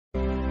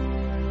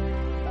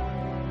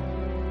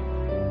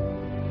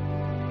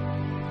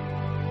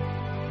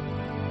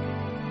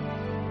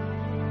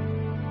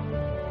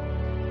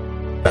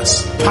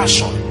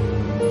Passion.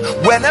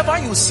 Whenever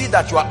you see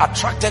that you are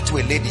attracted to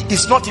a lady,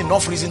 it's not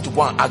enough reason to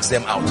go and ask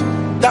them out.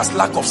 That's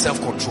lack of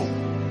self-control.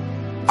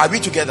 Are we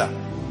together?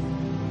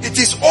 It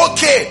is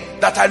okay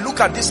that I look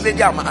at this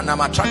lady and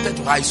I'm attracted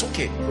to her. It's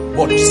okay.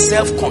 But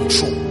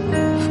self-control.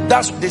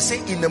 That's what they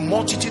say, in a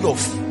multitude of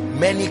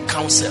many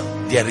counsel,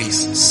 there is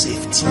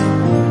safety.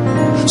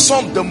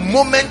 Some, the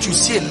moment you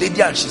see a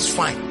lady and she's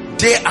fine,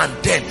 there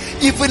and then,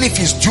 even if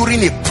it's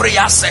during a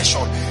prayer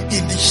session,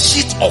 in the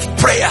heat of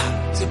prayer,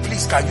 say,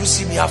 please, can you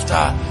see me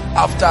after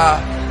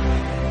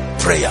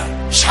prayer?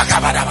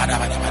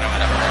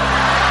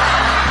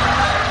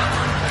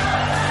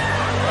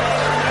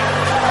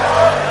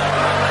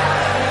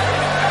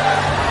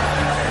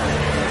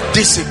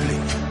 Discipline.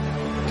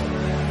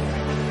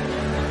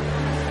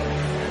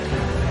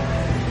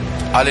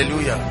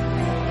 Hallelujah.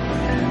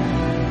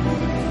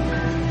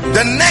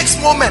 The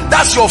next moment,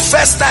 that's your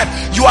first time.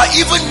 You are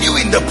even new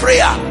in the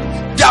prayer.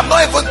 They have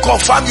not even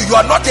confirmed you. You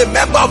are not a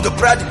member of the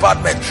prayer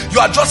department. You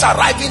are just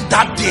arriving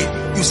that day.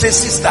 You say,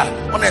 sister,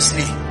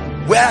 honestly,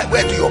 where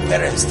do your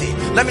parents stay?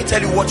 Let me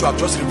tell you what you have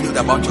just revealed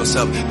about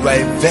yourself. You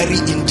are a very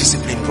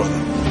indisciplined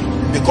brother.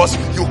 Because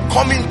you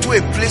come into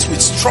a place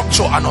with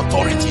structure and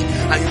authority,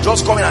 and you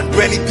just come in and do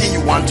anything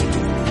you want to do.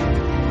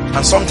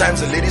 And sometimes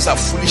the ladies are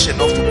foolish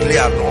enough to play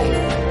along.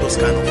 Those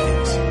kind of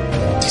things.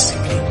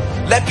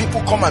 Discipline. Let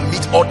people come and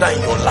meet order in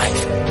your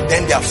life.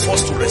 Then they are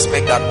forced to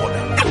respect that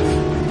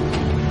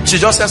order. She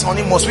just says,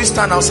 honey, must we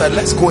stand outside?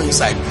 Let's go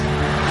inside.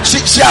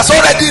 She has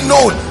already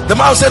known. The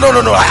man said, no,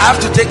 I have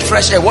to take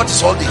fresh air. What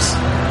is all this?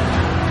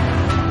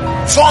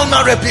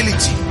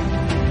 Vulnerability.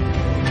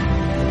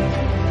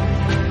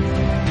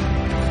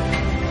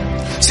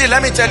 See,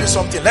 let me tell you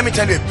something. Let me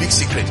tell you a big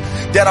secret.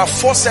 There are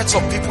 4 sets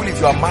of people. If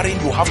you are marrying,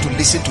 you have to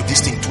listen to this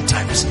thing 2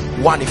 times.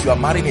 1, if you are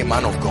marrying a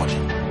man of God,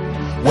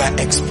 we are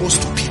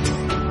exposed to people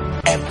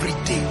every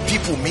day.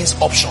 People means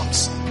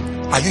options.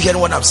 Are you hearing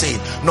what I'm saying?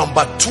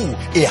 Number 2,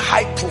 a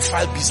high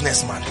profile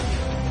businessman.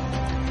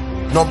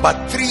 Number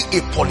 3,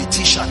 a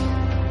politician.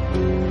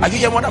 Are you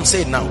hearing what I'm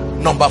saying now?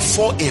 Number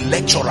 4, a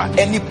lecturer.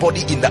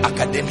 Anybody in the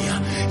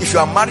academia. If you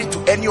are married to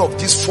any of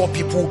these 4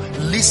 people,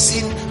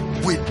 listen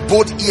with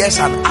both ears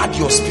and add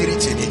your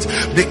spirit in it,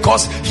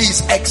 because he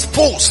is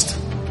exposed.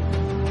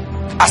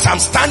 As I'm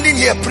standing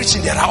here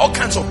preaching, there are all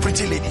kinds of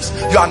pretty ladies.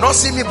 You are not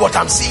seeing me, but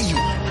I'm seeing you.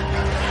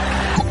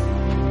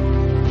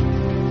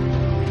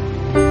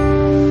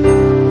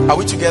 Are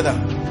we together?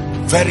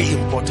 Very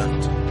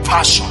important.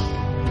 Passion.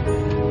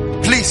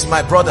 Please,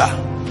 my brother,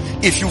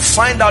 if you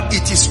find out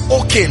it is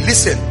okay,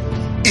 listen,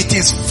 it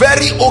is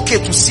very okay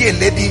to see a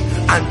lady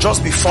and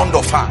just be fond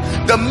of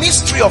her. The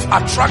mystery of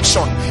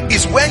attraction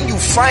is when you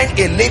find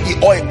a lady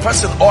or a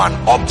person or an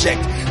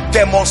object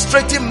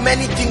demonstrating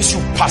many things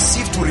you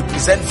perceive to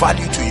represent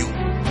value to you.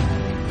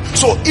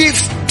 So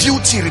if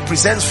beauty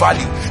represents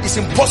value, it's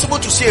impossible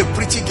to see a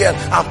pretty girl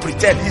and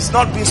pretend. It's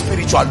not being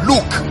spiritual.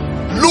 Look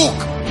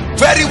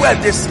very well.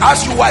 They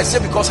ask you why. I say,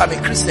 because I'm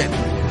a Christian.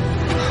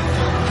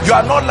 You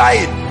are not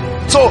lying.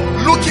 So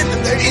looking,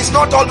 it's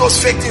not all those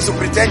fake things to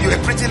pretend you're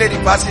a pretty lady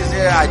passes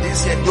here. I didn't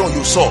see it. No,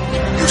 you saw.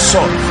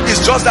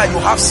 It's just that you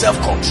have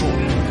self-control.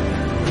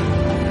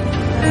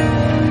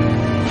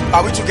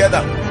 Are we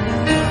together?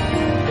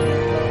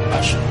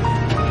 Passion.